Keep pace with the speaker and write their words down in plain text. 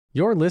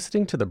You're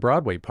listening to the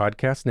Broadway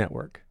Podcast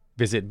Network.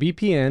 Visit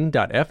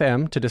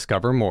bpn.fm to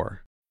discover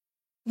more.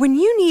 When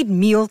you need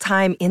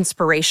mealtime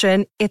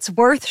inspiration, it's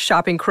worth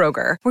shopping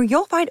Kroger, where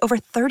you'll find over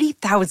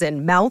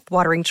 30,000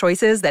 mouth-watering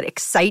choices that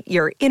excite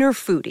your inner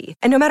foodie.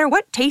 And no matter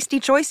what tasty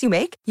choice you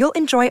make, you'll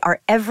enjoy our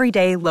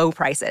everyday low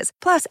prices,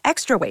 plus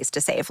extra ways to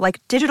save,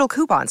 like digital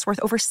coupons worth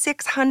over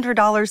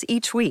 $600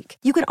 each week.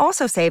 You can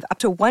also save up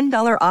to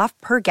 $1 off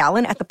per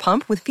gallon at the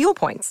pump with fuel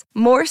points.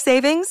 More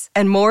savings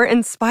and more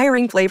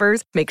inspiring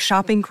flavors make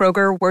shopping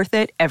Kroger worth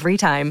it every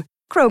time.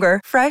 Kroger,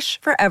 fresh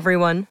for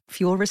everyone.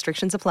 Fuel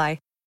restrictions apply.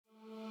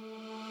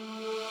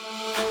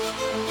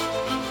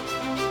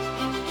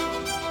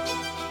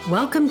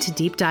 Welcome to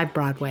Deep Dive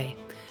Broadway.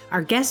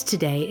 Our guest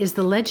today is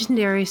the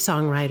legendary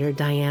songwriter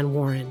Diane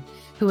Warren,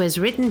 who has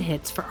written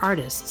hits for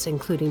artists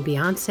including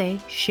Beyoncé,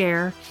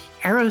 Cher,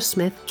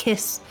 Aerosmith,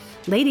 Kiss,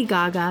 Lady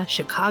Gaga,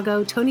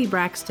 Chicago, Toni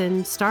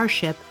Braxton,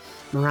 Starship,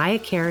 Mariah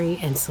Carey,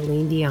 and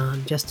Celine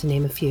Dion, just to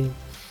name a few.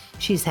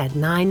 She's had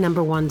 9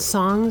 number 1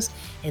 songs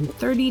and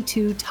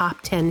 32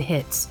 top 10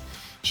 hits.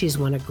 She's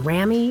won a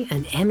Grammy,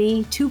 an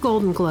Emmy, 2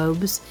 Golden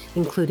Globes,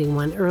 including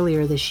one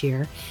earlier this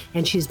year,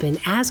 and she's been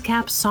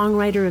ASCAP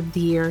Songwriter of the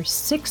Year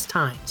 6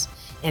 times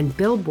and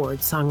Billboard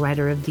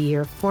Songwriter of the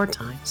Year 4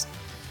 times.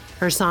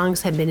 Her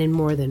songs have been in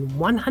more than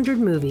 100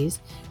 movies,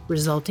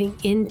 resulting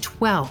in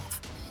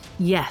 12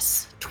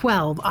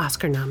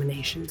 Oscar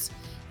nominations,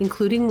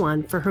 including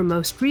one for her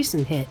most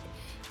recent hit,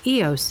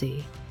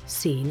 EOC,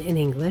 Seen in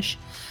English,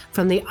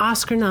 from the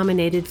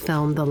Oscar-nominated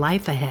film The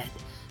Life Ahead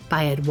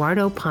by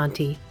Eduardo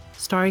Ponti,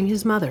 starring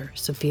his mother,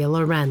 Sophia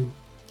Loren.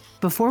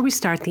 Before we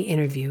start the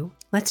interview,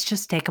 let's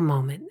just take a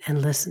moment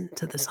and listen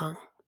to the song.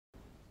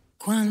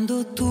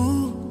 Quando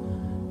tu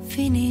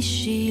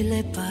finisci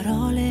le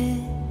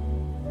parole,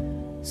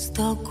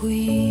 sto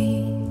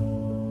qui,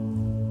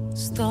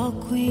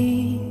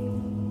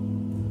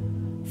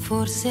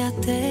 forse a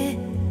te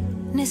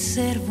ne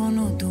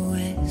servono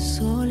 2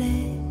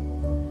 sole,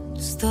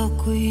 sto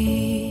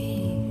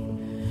qui.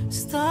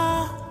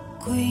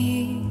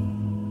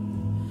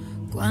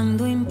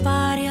 Quando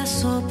impari a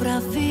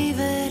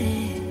sopravvivere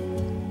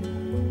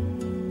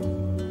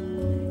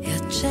e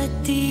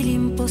accetti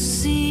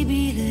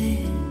l'impossibile,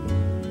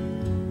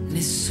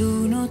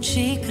 nessuno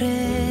ci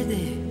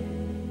crede,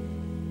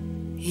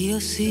 io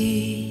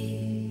sì.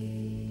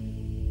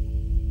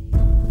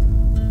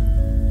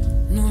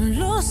 Non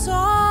lo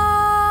so,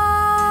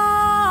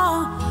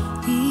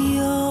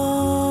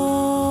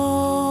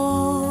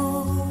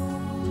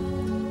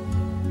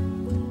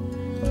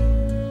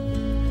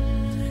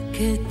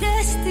 che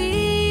destino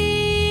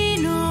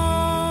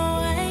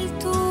è il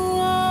tuo,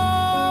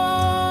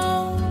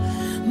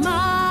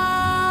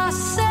 ma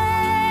se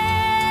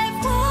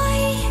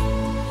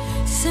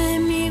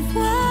mi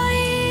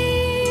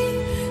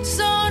vuoi,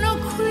 sono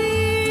qui.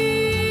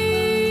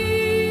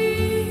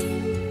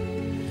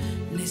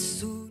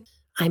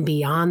 I'm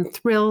beyond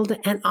thrilled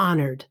and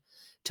honored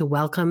to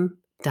welcome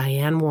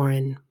Diane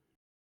Warren.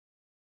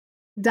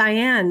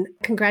 Diane,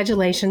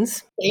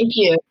 congratulations. Thank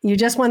you. You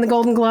just won the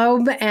Golden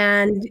Globe,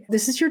 and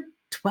this is your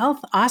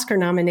 12th Oscar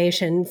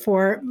nomination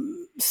for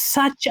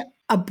such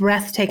a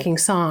breathtaking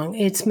song.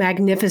 It's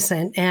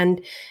magnificent,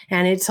 and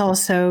it's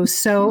also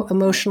so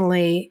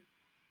emotionally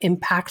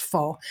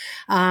impactful.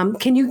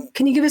 Can you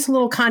give us a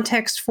little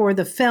context for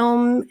the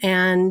film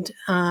and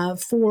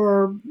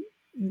for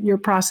your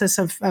process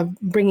of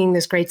bringing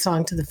this great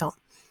song to the film?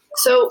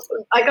 So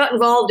I got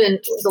involved in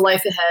The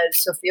Life Ahead.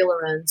 Sophia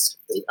Loren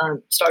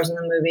stars in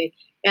the movie,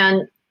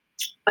 and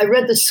I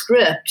read the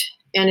script,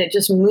 and it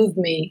just moved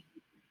me,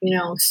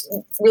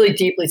 really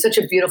deeply. Such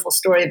a beautiful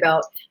story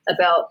about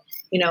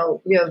you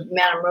have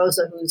Madame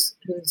Rosa, who's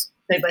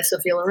played by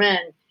Sophia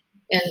Loren,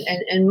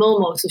 and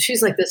Momo. So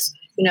she's like this,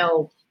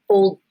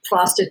 old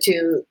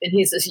prostitute, and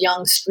he's this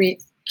young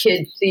street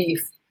kid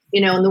thief,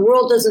 and the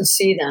world doesn't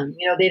see them.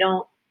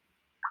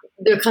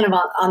 They're kind of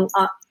on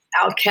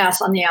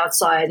outcasts on the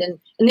outside, and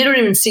they don't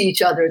even see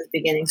each other at the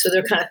beginning. So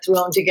they're kind of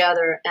thrown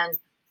together, and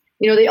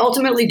they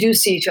ultimately do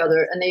see each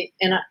other, and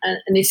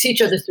they see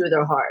each other through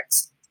their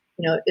hearts.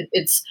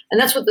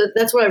 That's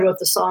what I wrote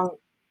the song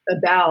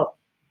about.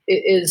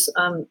 Is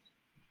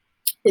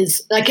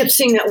I kept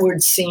seeing that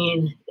word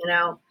 "seen,"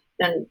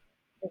 and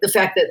the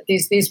fact that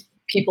these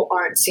people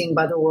aren't seen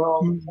by the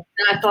world. Mm-hmm.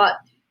 And I thought,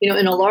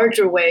 in a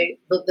larger way,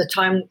 the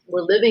time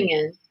we're living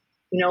in,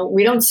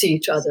 we don't see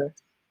each other.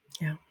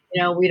 Yeah.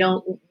 We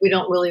don't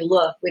really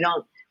look.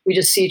 We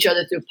just see each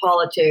other through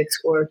politics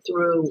or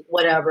through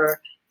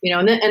whatever,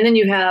 and then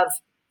you have,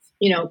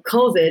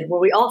 COVID, where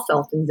we all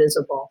felt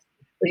invisible,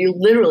 where you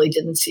literally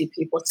didn't see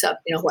people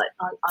except,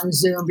 on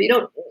Zoom, but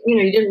you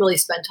didn't really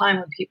spend time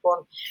with people.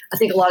 And I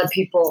think a lot of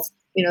people,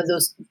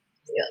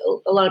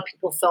 a lot of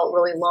people felt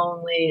really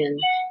lonely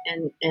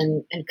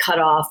and cut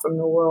off from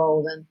the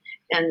world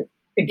and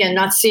again,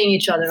 not seeing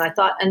each other. And I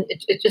thought, and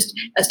it just,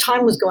 as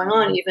time was going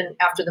on, even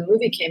after the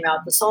movie came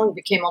out, the song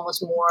became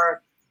almost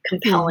more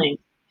compelling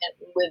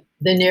with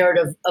the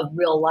narrative of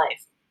real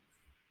life,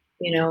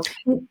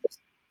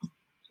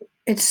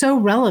 It's so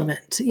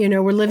relevant.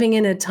 We're living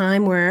in a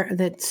time where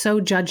everyone's so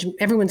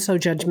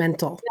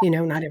judgmental,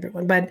 not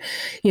everyone, but,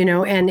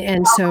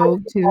 and so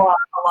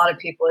a lot of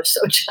people are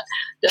so,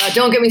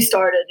 don't get me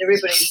started.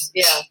 Everybody's,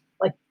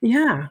 like,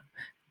 yeah.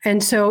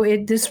 And so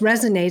this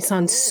resonates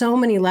on so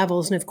many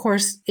levels. And of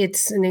course,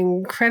 it's an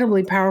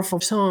incredibly powerful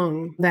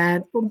song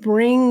that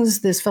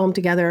brings this film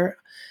together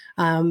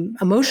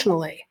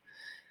emotionally.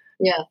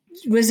 Yeah.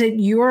 Was it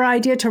your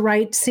idea to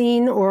write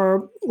Scene,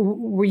 or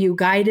were you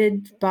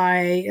guided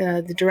by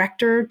the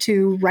director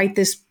to write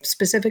this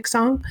specific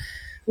song?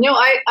 No,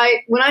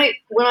 when I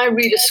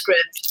read a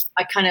script,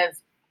 I kind of,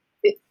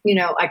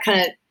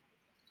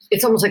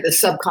 it's almost like the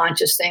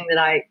subconscious thing that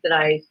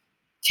I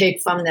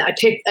take from that.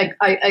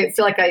 I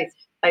feel like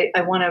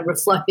I want to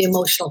reflect the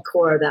emotional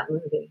core of that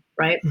movie,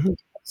 right? Mm-hmm.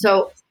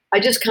 So I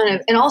just kind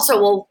of, and also,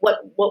 well,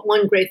 what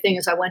one great thing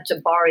is I went to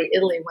Bari,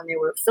 Italy when they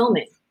were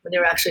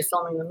actually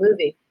filming the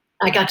movie.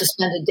 I got to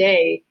spend a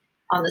day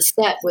on the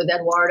set with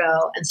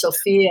Eduardo and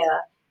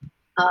Sofia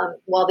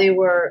while they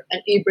were,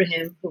 and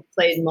Ibrahim, who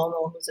played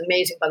Momo, who's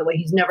amazing, by the way.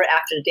 He's never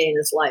acted a day in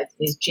his life.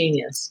 He's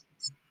genius.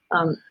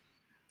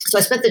 So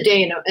I spent the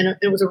day, and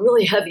it was a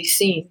really heavy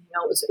scene.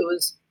 It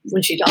was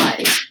when she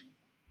died.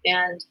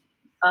 And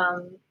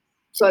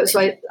so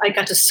I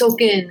got to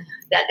soak in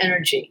that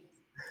energy.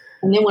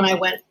 And then when I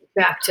went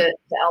back to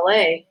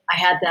LA, I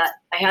had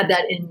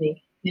that in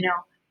me,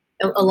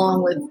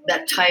 along with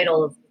that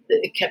title.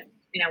 It kept,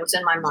 it was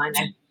in my mind.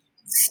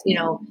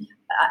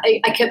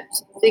 I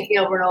kept thinking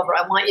over and over,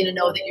 I want you to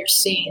know that you're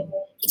seen.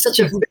 It's such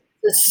a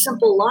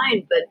simple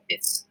line, but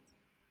it's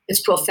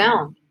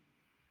profound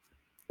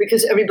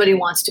because everybody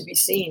wants to be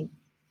seen.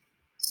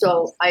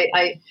 So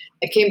I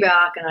came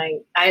back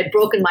and I had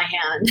broken my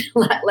hand.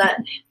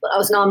 I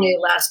was nominated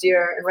last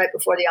year, and right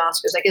before the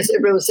Oscars, I guess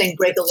everybody was saying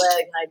break a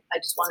leg, and I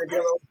just wanted to be a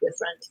little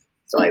different.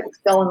 So I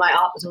fell in my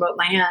office and broke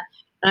my hand.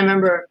 And I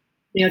remember,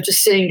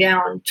 just sitting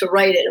down to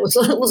write it. It was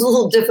a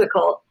little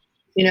difficult,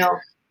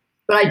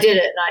 but I did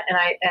it.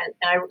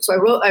 So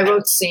I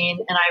wrote Scene,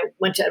 and I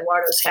went to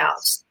Eduardo's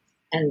house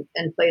and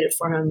played it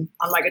for him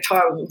on my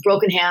guitar with a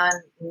broken hand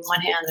in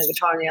one hand and a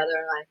guitar in the other.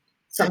 And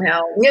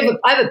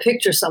I have a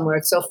picture somewhere.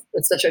 It's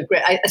such a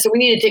great, I said, we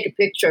need to take a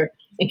picture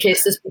in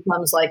case this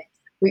becomes like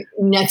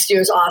next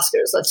year's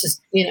Oscars. Let's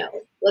just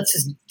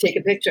take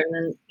a picture.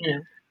 And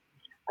then,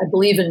 I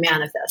believe in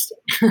manifesting.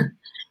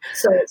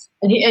 So,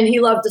 and he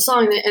loved the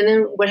song. And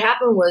then what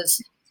happened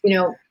was,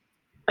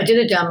 I did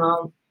a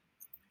demo,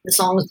 the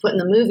song was put in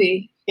the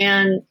movie,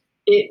 and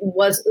it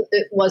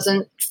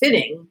wasn't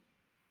fitting.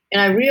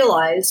 And I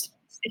realized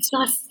it's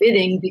not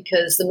fitting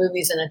because the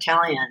movie's in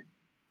Italian.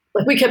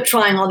 Like, we kept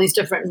trying all these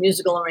different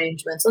musical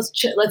arrangements. Let's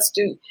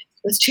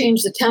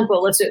change the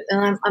tempo.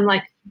 And I'm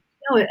like,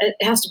 no, it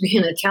has to be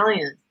in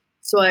Italian.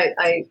 So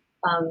I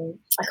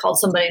called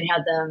somebody and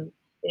had them,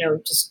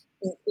 just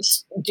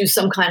do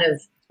some kind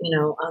of,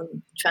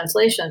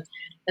 translation.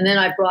 And then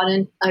I brought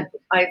in, I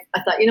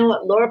thought,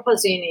 what, Laura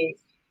Pausini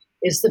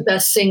is the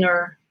best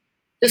singer,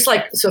 just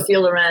like Sophia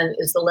Loren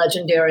is the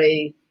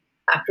legendary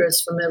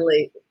actress from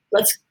Italy.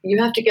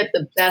 You have to get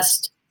the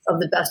best of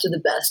the best of the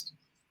best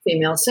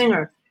female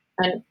singer.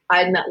 And I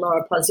had met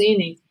Laura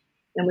Pausini,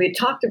 and we had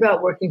talked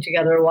about working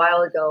together a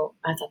while ago.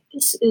 I thought,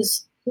 this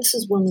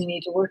is when we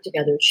need to work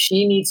together.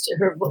 She needs to,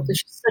 her voice,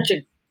 she's such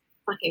a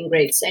fucking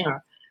great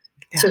singer.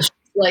 Yeah. So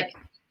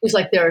she's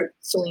like their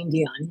Celine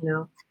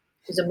Dion,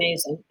 she's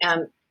amazing.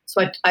 And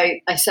so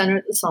I sent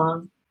her the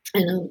song,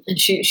 and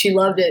she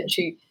loved it.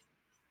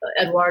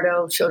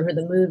 Eduardo showed her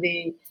the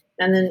movie,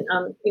 and then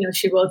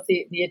she wrote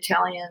the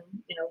Italian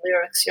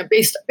lyrics,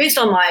 based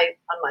on my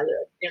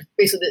lyric,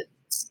 basically the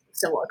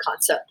similar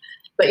concept.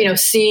 But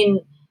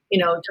Scene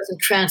doesn't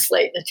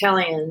translate in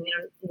Italian.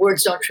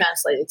 Words don't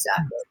translate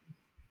exactly.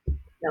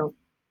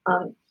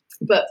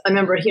 But I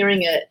remember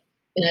hearing it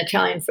in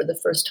Italian for the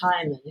first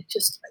time, and it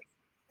just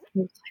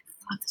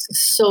fuck, this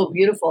is so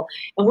beautiful.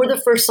 And we're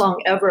the first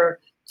song ever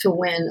to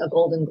win a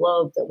Golden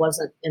Globe that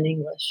wasn't in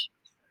English,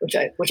 which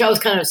I was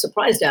kind of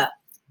surprised at.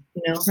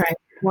 Right.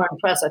 More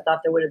impressed. I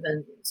thought there would have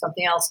been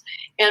something else.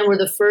 And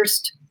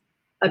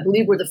I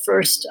believe we're the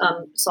first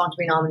song to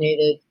be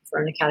nominated for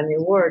an Academy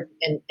Award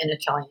in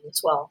Italian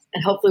as well.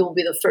 And hopefully we'll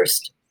be the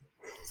first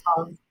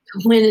song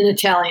to win in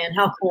Italian.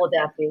 How cool would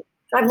that be?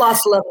 I've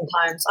lost 11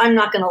 times. I'm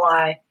not going to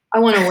lie. I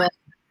want to win.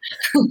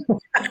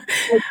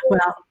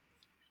 Well,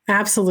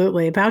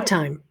 absolutely. About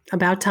time.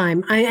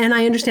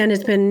 I understand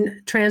it's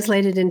been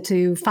translated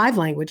into 5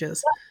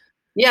 languages.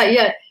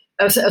 Yeah.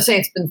 I was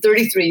saying it's been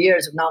 33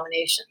 years of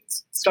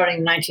nominations, starting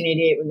in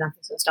 1988 with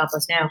Nothing's Gonna Stop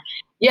Us Now.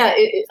 Yeah,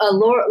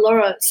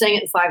 Laura sang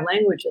it in 5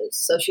 languages.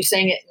 So she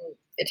sang it in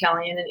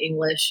Italian and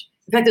English.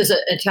 In fact, there's an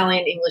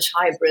Italian-English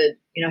hybrid,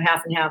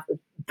 half and half.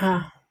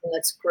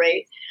 That's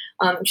great.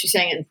 She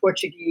sang it in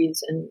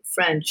Portuguese and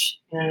French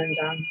and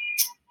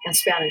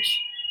Spanish.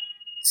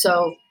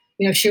 So,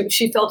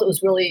 she felt it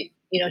was really,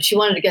 she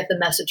wanted to get the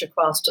message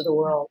across to the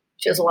world.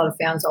 She has a lot of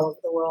fans all over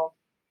the world.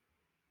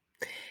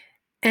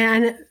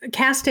 And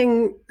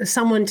casting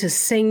someone to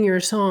sing your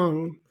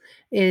song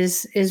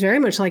is very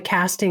much like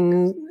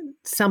casting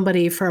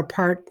somebody for a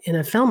part in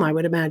a film, I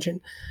would imagine.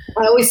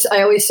 I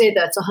always say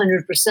that's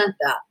 100%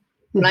 that.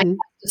 When I Mhm.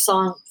 cast a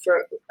song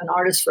for an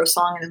artist for a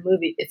song in a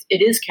movie,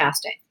 it is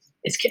casting.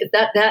 It's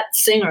that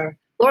singer.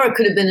 Laura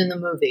could have been in the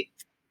movie,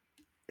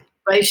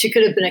 right? She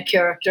could have been a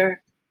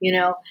character.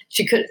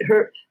 She could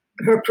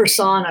her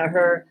persona,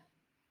 her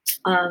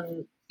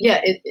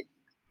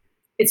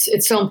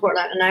it's so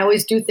important. And I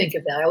always do think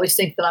of that. I always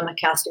think that I'm a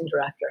casting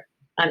director,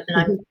 and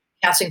I'm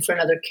casting for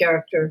another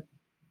character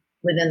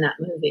within that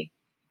movie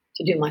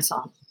to do my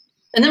song,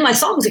 and then my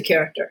song's a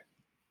character.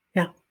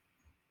 Yeah,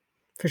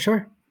 for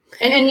sure.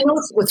 And you know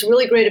what's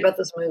really great about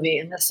this movie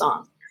and this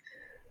song?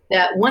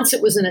 That once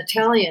it was in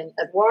Italian,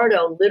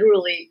 Eduardo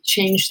literally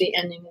changed the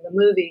ending of the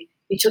movie.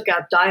 He took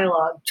out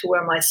dialogue to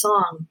where my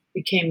song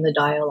became the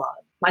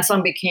dialogue. My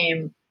song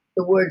became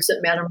the words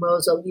that Madame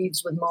Rosa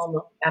leaves with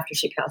Momo after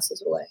she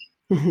passes away.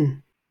 Mm-hmm.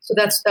 So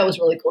that was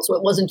really cool. So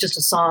it wasn't just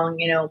a song,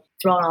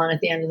 thrown on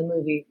at the end of the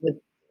movie with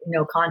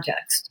no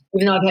context.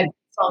 Even though I've had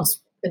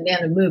songs at the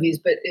end of movies,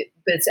 but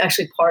it's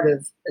actually part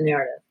of the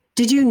narrative.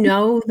 Did you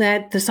know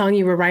that the song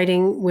you were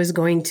writing was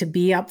going to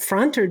be up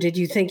front, or did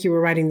you think you were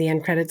writing the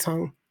end credit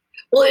song?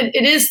 Well, it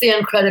is the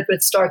end credit, but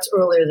it starts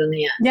earlier than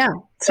the end. Yeah,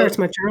 it starts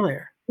much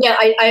earlier. Yeah,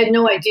 I had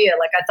no idea.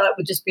 Like, I thought it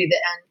would just be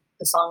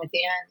the song at the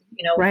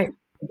end, Right.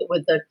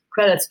 with the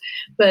credits.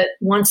 But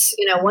once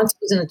it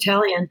was in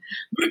Italian,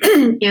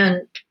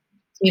 and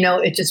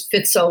it just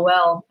fits so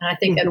well. And I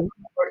think I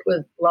worked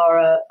with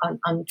Laura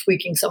on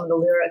tweaking some of the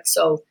lyrics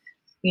so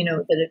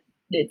that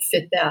it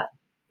fit that.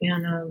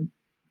 And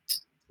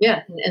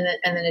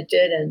and then it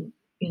did, and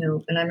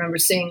and I remember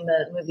seeing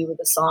the movie with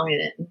the song in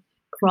it and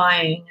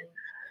crying,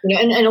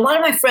 and a lot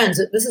of my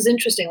friends. This is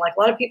interesting. Like, a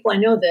lot of people I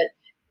know that,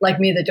 like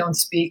me, that don't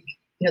speak,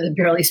 that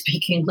barely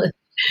speak English,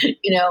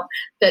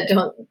 that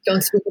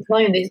don't speak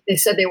Italian. They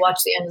said they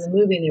watched the end of the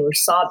movie and they were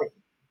sobbing.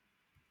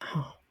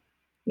 Oh,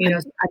 You know,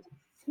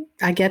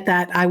 I get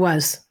that. I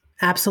was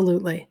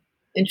absolutely.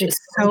 interesting. It's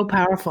so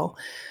powerful.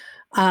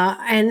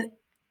 And,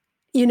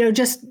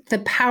 just the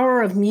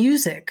power of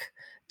music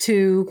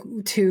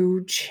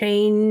to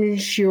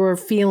change your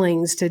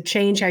feelings, to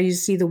change how you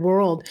see the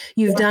world.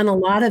 You've done a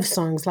lot of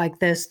songs like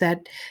this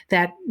that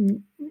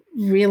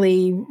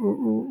really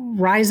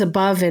rise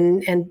above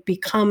and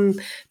become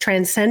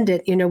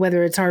transcendent,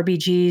 whether it's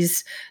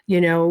RBG's,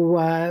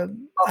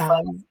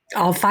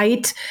 I'll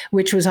Fight,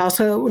 which was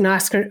also an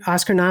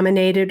Oscar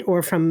nominated,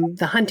 or from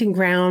The Hunting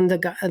Ground,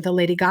 the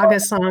Lady Gaga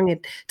song,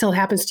 It Still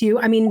Happens to You.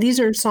 I mean, these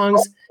are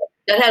songs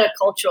that had a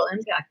cultural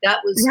impact. That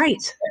was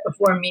right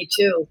before Me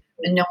Too,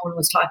 and no one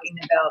was talking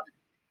about,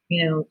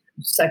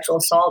 sexual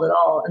assault at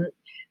all. And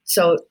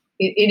so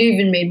it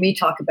even made me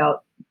talk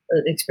about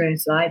the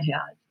experience that I'd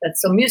had.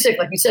 So music,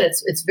 like you said,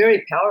 it's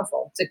very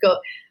powerful.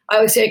 I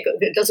always say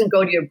it doesn't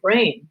go to your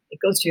brain; it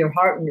goes to your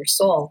heart and your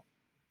soul.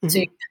 Mm-hmm. So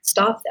you can't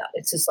stop that.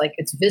 It's just like,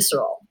 it's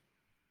visceral.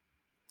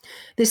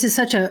 This is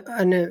such a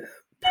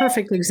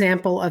perfect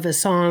example of a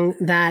song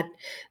that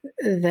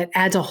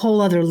adds a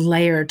whole other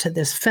layer to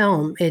this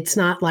film. It's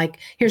not like,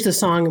 here's the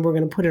song and we're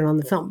going to put it on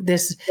the film.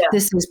 This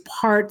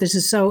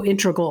is so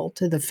integral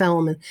to the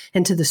film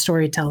and to the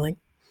storytelling.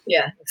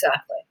 Yeah,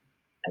 exactly.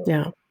 I'm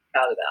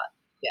proud of that.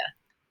 Yeah.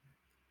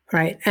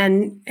 Right.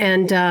 And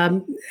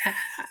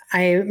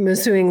I'm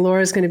assuming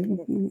Laura's going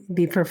to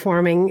be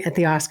performing at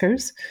the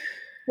Oscars.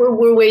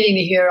 We're waiting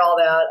to hear all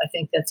that. I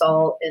think that's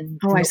all in.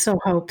 Oh, I so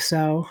hope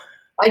so.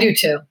 I do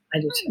too.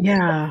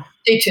 Yeah.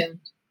 Stay tuned.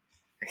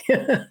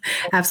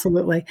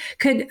 Absolutely.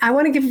 I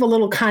want to give a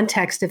little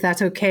context, if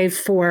that's okay,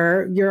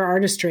 for your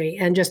artistry,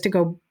 and just to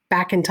go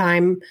back in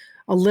time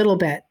a little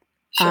bit.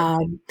 Sure.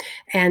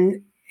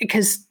 And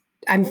because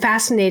I'm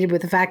fascinated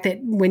with the fact that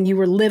when you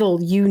were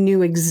little, you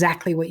knew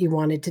exactly what you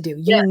wanted to do.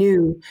 You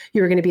knew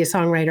you were going to be a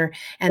songwriter,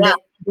 and that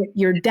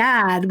your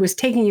dad was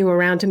taking you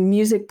around to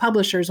music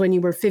publishers when you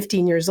were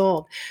 15 years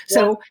old.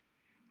 So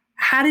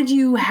how did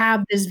you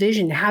have this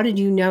vision? How did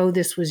you know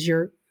this was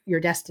your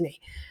destiny?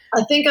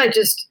 I think I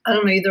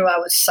don't know, either I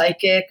was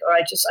psychic or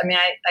I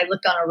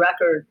looked on a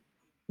record,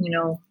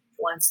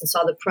 once and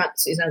saw the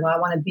parentheses and I thought, I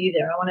want to be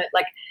there. I want to,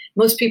 like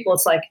most people,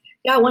 it's like,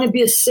 I want to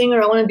be a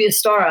singer. I want to be a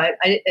star.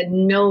 I had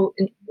no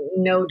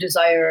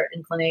desire,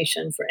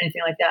 inclination for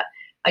anything like that.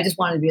 I just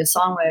wanted to be a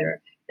songwriter.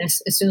 And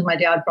as soon as my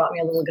dad brought me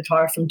a little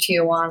guitar from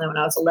Tijuana when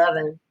I was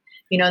 11,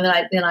 then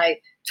I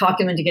talked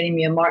him into getting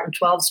me a Martin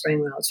 12 string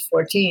when I was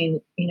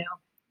 14,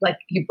 like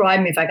he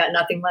bribed me if I got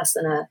nothing less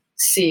than a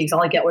C, because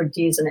all I get were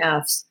D's and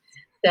F's,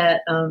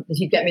 that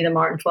he'd get me the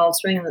Martin 12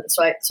 string. And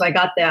so I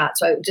got that.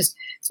 So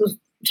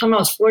when I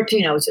was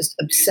 14, I was just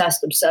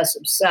obsessed.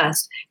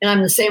 And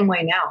I'm the same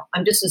way now.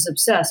 I'm just as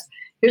obsessed.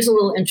 Here's a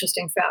little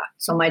interesting fact.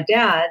 So my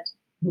dad,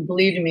 who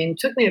believed in me and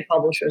took me to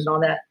publishers and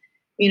all that,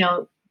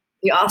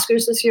 the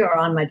Oscars this year are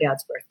on my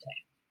dad's birthday.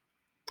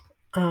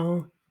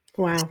 Oh,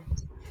 wow.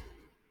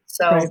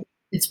 So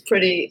it's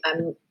pretty,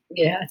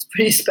 it's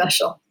pretty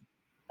special.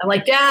 I'm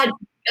like, Dad,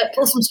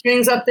 pull some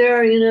strings up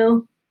there,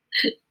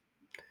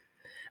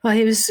 Well,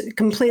 he was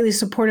completely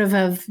supportive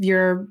of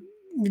your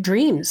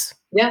dreams.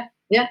 Yeah,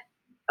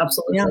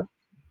 absolutely. Yeah,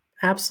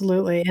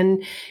 absolutely.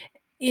 And,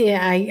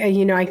 Yeah,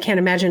 I can't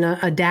imagine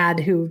a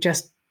dad who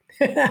just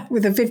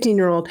with a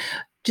 15-year-old,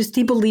 just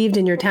he believed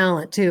in your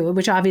talent too,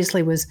 which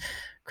obviously was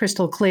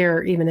crystal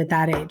clear even at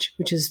that age,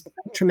 which is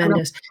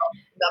tremendous.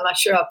 I'm not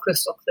sure how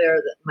crystal clear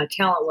that my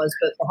talent was,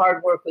 but the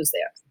hard work was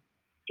there.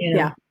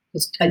 Yeah,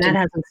 and that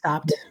hasn't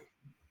stopped.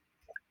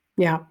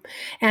 Yeah,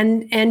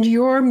 and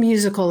your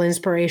musical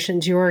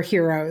inspirations, your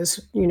heroes.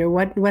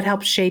 What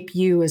helped shape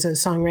you as a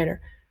songwriter?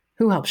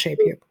 Who helped shape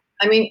you?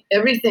 I mean,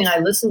 everything I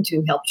listened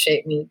to helped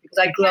shape me because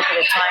I grew up at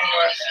a time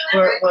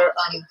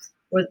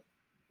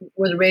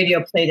where the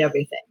radio played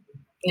everything.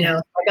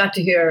 I got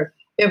to hear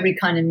every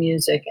kind of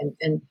music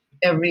and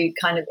every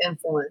kind of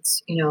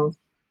influence.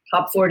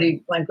 Top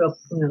 40 when I grew up,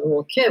 a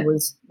little kid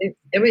was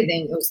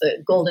everything. It was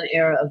the golden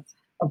era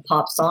of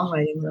pop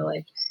songwriting,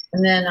 really.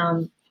 And then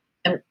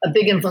and a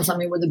big influence on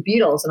me were the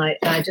Beatles, and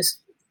I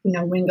just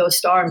Ringo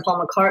Starr and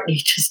Paul McCartney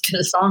just did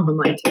a song of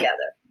mine together.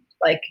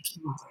 Like,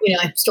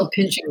 I'm still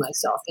pinching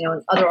myself,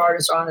 and other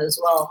artists are on it as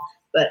well.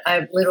 But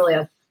I literally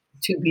have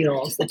two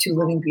Beatles, the two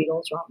living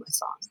Beatles are on my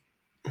song.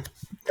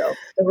 So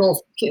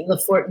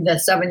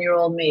the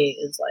 7-year-old me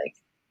is like,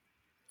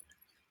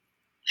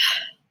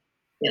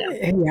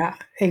 Yeah,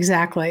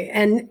 exactly.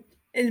 And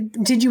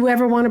did you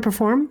ever want to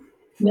perform?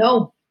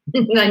 No,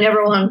 I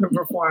never wanted to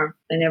perform.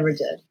 I never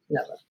did.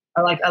 Never.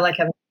 I like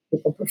having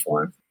people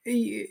perform.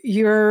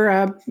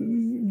 Your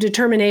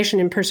determination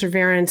and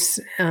perseverance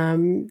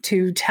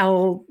to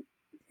tell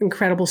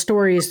incredible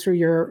stories through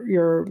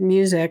your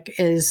music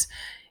is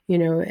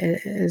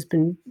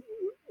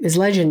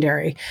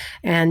legendary,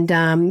 and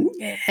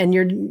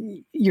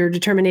your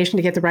determination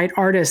to get the right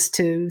artists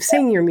to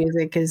sing your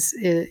music is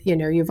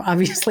you've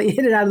obviously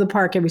hit it out of the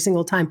park every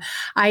single time.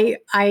 I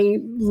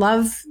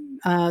love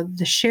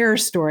the Cher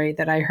story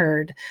that I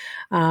heard,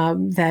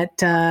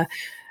 the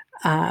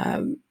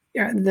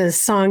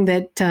song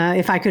that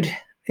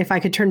if I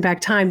could turn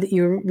back time that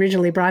you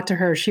originally brought to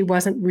her, she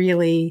wasn't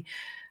really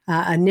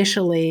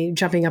initially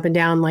jumping up and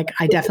down like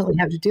I definitely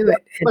have to do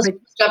it.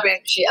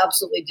 She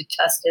absolutely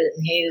detested it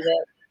and hated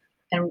it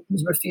and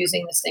was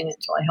refusing to sing it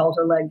until I held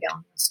her leg down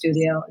in the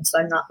studio and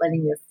said, "I'm not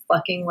letting your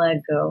fucking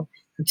leg go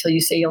until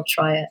you say you'll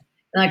try it."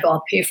 And I go,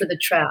 "I'll pay for the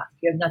track.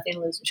 You have nothing to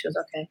lose." And she goes,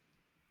 "Okay."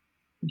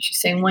 And she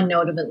sang one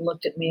note of it and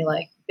looked at me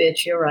like,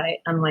 "Bitch, you're right."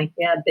 I'm like,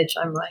 "Yeah, bitch,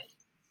 I'm right."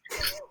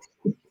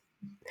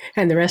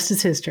 And the rest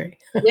is history.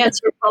 Yeah,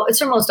 it's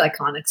her most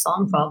iconic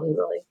song, probably,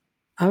 really.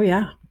 Oh,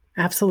 yeah,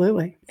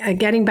 absolutely.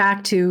 Getting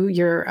back to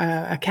your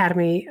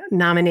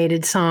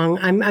Academy-nominated song,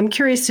 I'm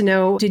curious to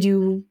know, did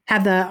you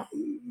have the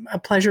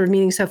pleasure of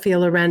meeting Sophia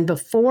Loren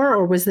before,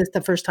 or was this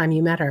the first time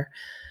you met her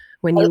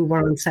when you were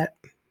on set?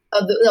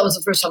 That was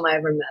the first time I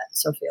ever met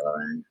Sophia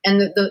Loren.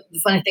 And the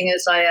funny thing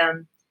is, I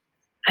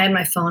had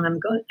my phone. I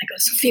go,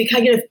 "Sophia, can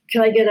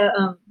I get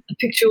a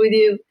picture with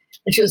you?"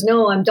 And she goes,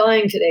 "No, I'm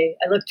dying today.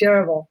 I look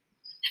terrible."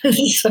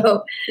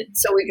 so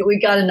we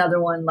got another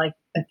one. Like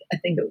I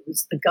think it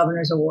was the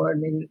Governor's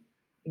Award, maybe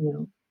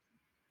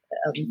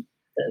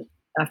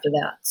after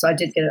that. So I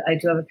do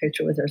have a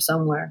picture with her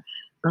somewhere.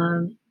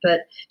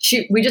 But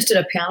we just did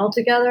a panel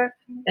together,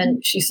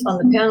 and she's on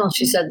the panel.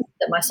 She said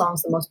that my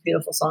song's the most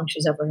beautiful song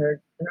she's ever heard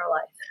in her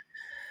life.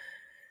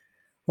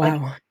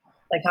 Wow!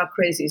 Like how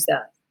crazy is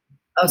that?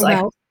 I was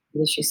like,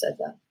 she said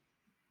that.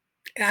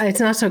 It's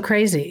not so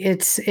crazy.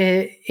 It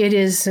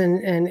is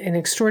an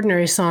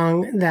extraordinary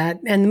song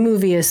and the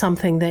movie is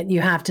something that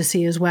you have to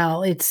see as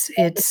well. It's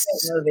a great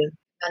movie.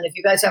 And if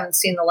you guys haven't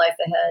seen The Life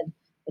Ahead,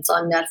 it's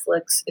on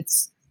Netflix.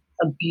 It's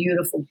a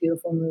beautiful,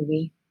 beautiful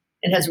movie.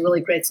 It has a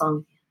really great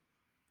song.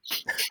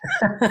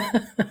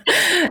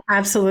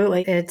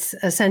 Absolutely. It's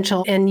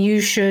essential. And you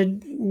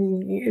should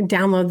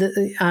download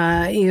the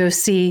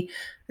EOC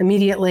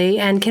immediately.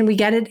 And can we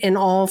get it in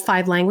all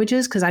 5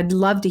 languages? Because I'd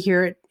love to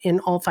hear it in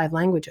all 5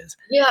 languages.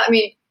 Yeah, I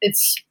mean,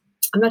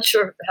 I'm not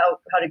sure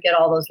how to get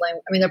all those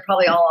languages. I mean, they're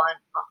probably all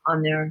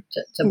on there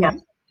to buy.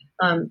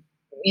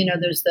 Yeah.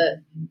 There's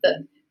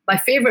my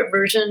favorite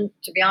version,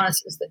 to be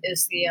honest, is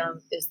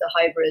the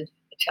hybrid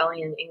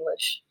Italian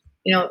English.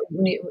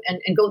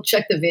 And go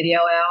check the video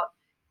out.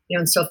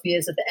 And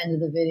Sophia's at the end of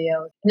the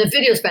video. And the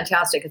video is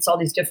fantastic. It's all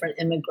these different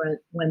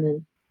immigrant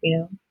women,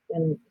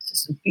 and it's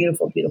just a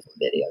beautiful, beautiful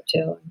video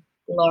too. And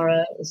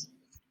Laura is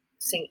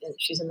singing.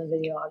 She's in the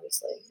video,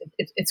 obviously.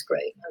 It's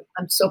great.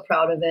 I'm so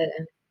proud of it.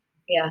 And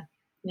yeah,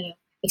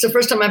 it's the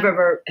first time I've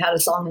ever had a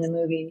song in a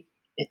movie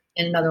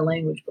in another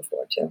language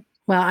before too.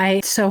 Well, I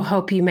so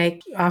hope you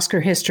make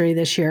Oscar history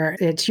this year.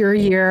 It's your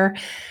year.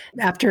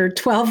 After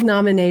 12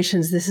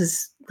 nominations, this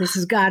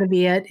has got to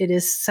be it. It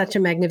is such a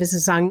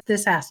magnificent song.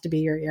 This has to be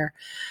your year.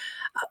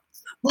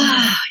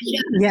 Wow. Yeah.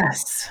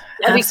 Yes,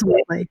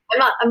 absolutely.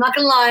 I'm not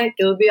going to lie.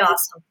 It would be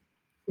awesome.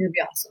 It would be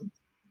awesome.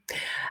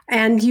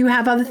 And you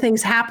have other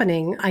things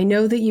happening. I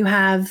know that you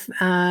have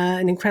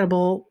an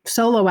incredible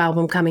solo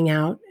album coming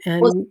out.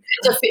 And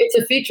it's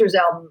a features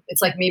album.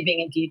 It's like me being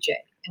a DJ,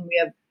 and we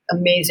have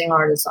amazing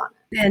artists on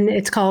it. And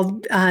it's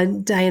called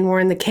Diane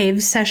Warren, The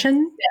Cave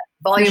Session? Yeah,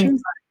 volume.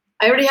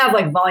 I already have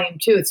volume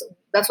 2.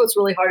 That's what's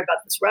really hard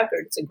about this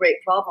record. It's a great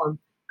problem.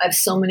 I have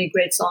so many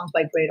great songs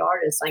by great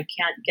artists. I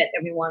can't get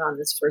everyone on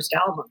this first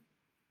album,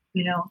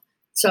 you know?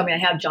 So, I mean, I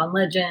have John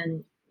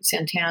Legend,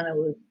 Santana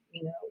with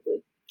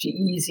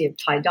G-Eazy, of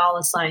Ty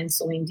Dolla $ign,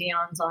 Celine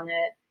Dion's on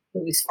it,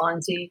 Luis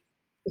Fonsi.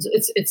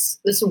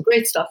 There's some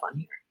great stuff on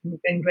here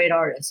and great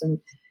artists. And,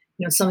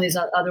 you know, some of these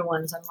other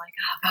ones, I'm like,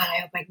 oh God,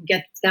 I hope I can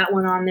get that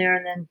one on there.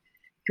 And then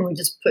can we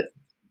just put,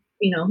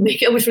 you know,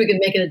 I wish we could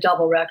make it a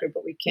double record,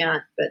 but we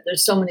can't. But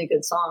there's so many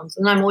good songs.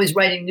 And I'm always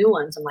writing new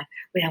ones. I'm like,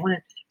 wait, I want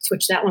to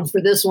switch that one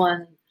for this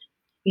one,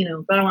 you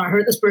know, but I don't want to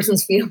hurt this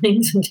person's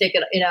feelings and take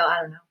it, you know,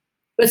 I don't know.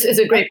 But it's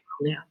a great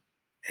film now.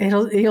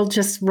 You'll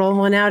just roll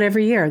one out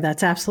every year.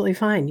 That's absolutely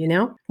fine, you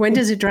know? When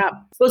does it drop?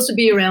 It's supposed to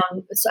be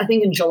around, I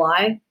think in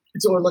July.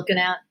 That's what we're looking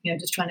at, you know,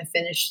 just trying to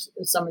finish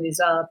some of these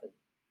up, and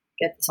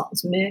get the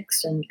songs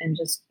mixed and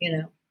just, you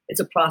know, it's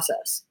a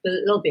process, but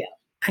it'll be out.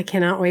 I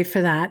cannot wait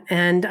for that.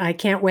 And I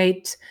can't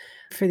wait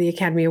for the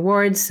Academy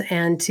Awards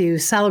and to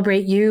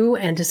celebrate you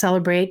and to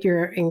celebrate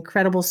your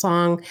incredible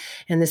song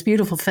and this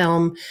beautiful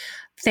film.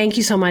 Thank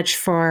you so much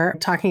for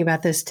talking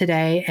about this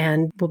today.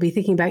 And we'll be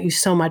thinking about you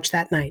so much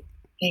that night.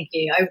 Thank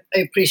you. I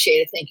appreciate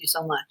it. Thank you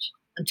so much.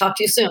 And talk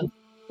to you soon.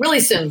 Really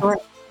soon.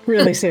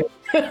 Really soon.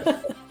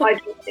 Bye.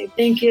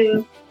 Thank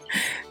you.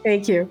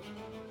 Thank you.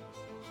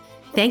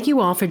 Thank you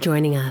all for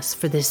joining us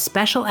for this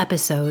special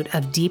episode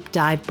of Deep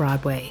Dive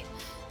Broadway.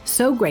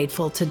 So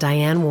grateful to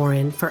Diane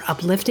Warren for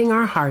uplifting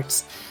our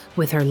hearts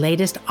with her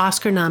latest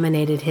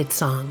Oscar-nominated hit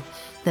song,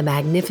 The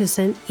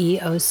Magnificent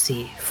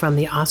EOC, from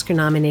the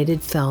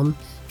Oscar-nominated film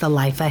The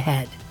Life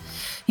Ahead.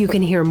 You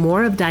can hear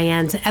more of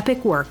Diane's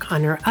epic work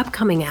on her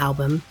upcoming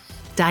album,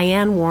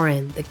 Diane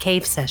Warren, The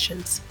Cave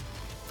Sessions,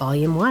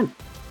 Volume 1.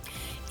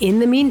 In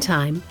the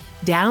meantime,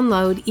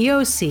 download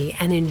EOC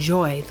and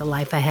enjoy The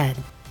Life Ahead.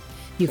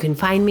 You can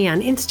find me on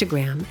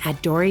Instagram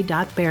at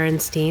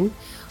Dori.Berenstein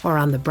or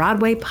on the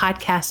Broadway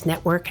Podcast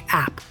Network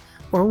app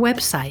or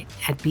website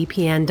at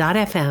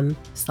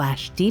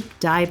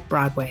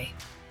bpn.fm/deepdivebroadway.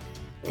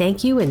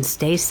 Thank you and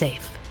stay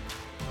safe.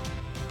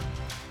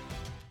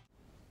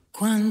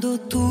 Quando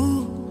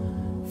tu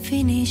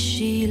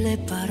finisci le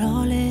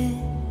parole,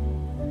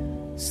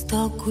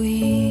 sto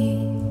qui,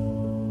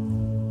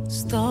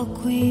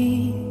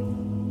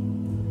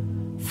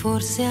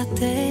 forse a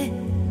te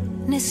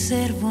ne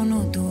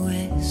servono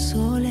due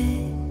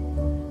sole.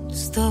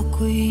 Sto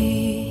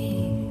qui,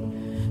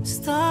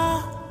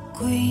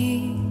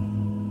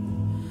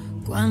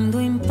 quando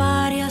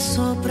impari a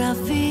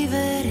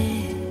sopravvivere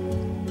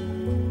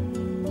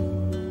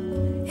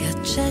e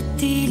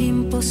accetti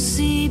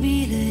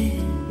l'impossibile,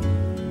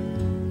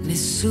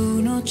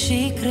 nessuno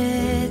ci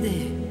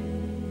crede,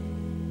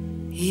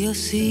 io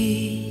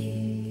sì.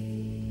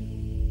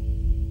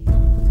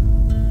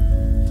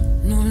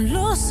 Non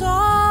lo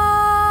so,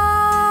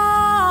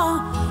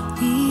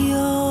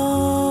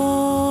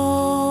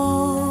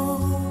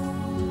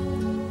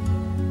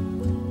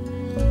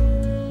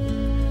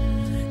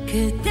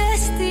 che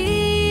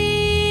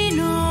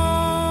destino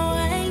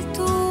è il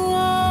tuo,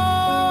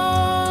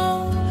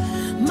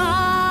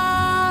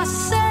 ma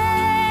se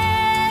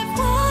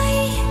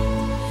vuoi,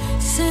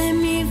 se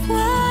mi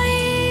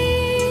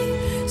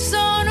vuoi,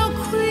 sono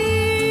qui.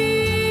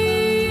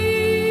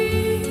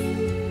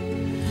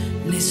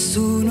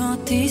 Nessuno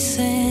ti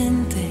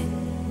sente,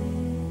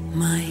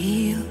 ma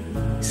io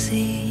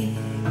sì.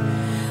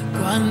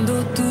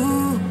 Quando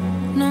tu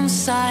non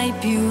sai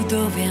più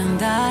dove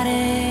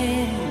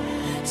andare,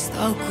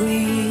 sto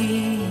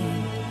qui,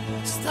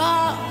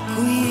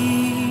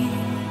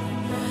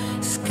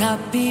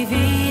 scappi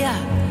via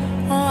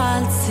o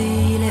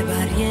alzi le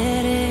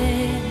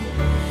barriere,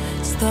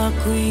 sto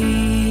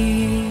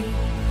qui,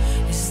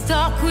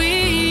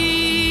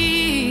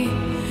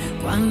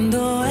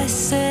 quando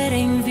essere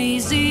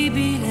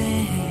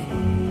invisibile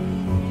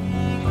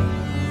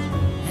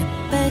è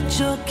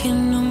peggio che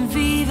non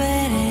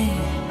vivere,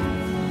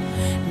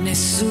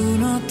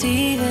 nessuno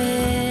ti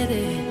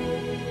vede,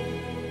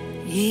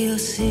 io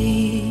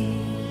sì.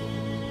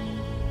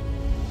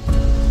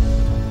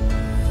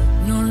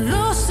 Non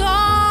lo so,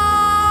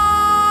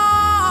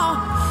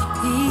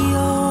 io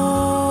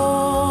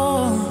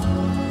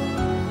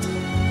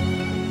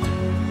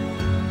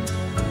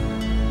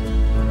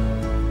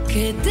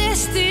che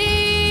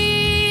destino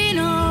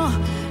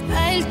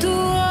è il tuo,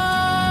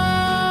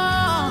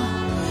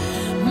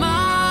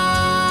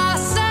 ma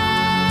se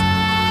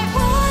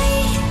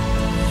vuoi,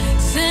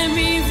 se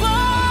mi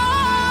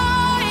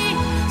vuoi,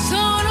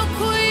 sono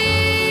qui.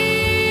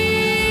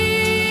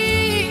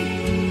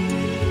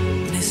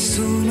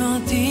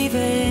 Nessuno ti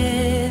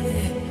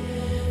vede,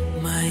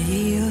 ma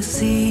io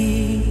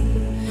sì.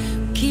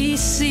 Chi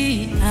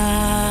si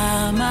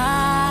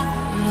ama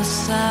lo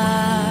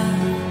sa,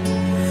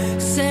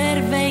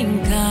 serve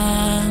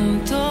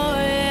incanto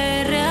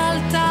e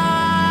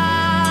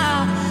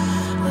realtà,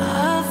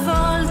 a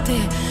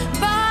volte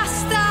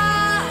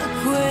basta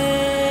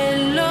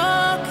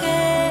quello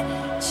che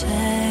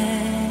c'è,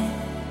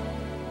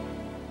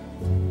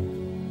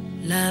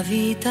 la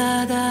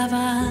vita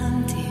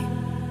davanti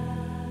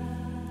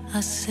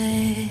a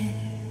sé.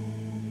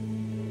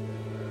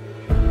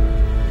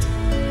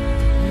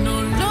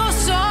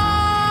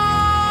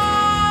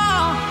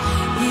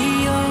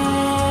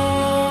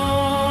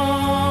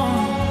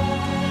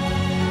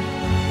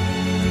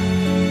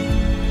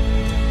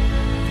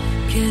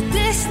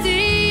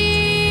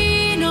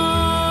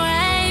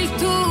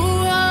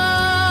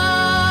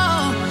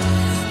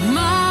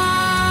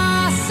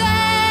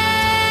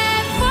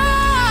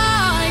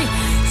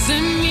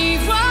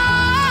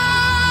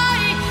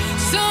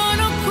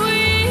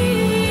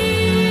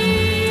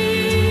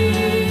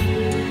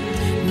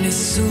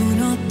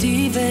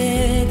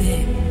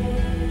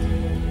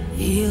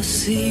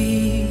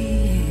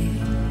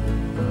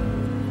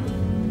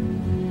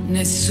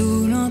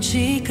 Nessuno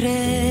ci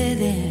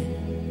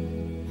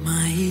crede,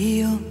 ma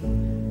io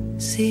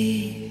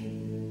sì.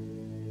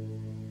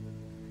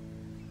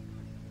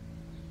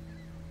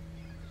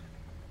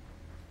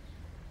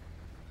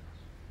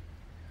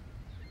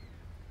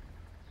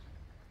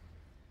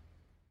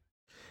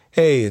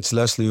 Hey, it's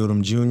Leslie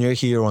Odom Jr.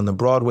 here on the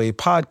Broadway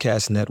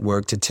Podcast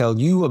Network to tell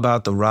you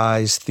about the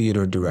Rise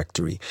Theater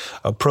Directory,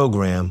 a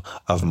program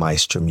of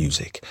Maestro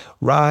Music.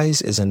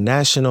 Rise is a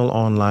national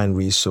online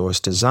resource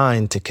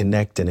designed to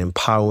connect and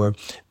empower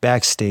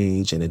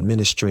backstage and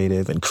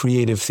administrative and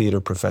creative theater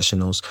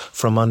professionals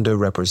from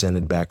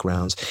underrepresented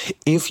backgrounds.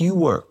 If you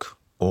work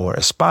or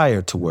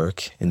aspire to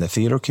work in the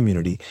theater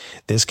community,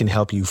 this can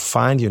help you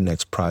find your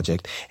next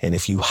project. And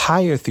if you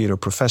hire theater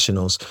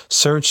professionals,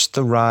 search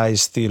the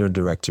Rise Theater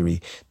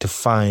Directory to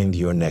find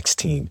your next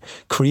team.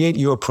 Create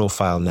your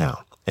profile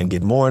now and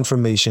get more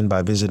information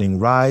by visiting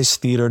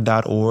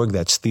risetheater.org.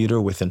 That's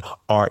theater with an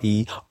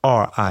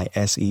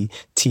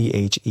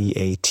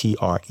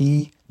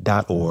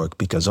RERISETHEATRE.org,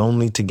 because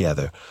only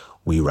together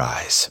we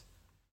rise.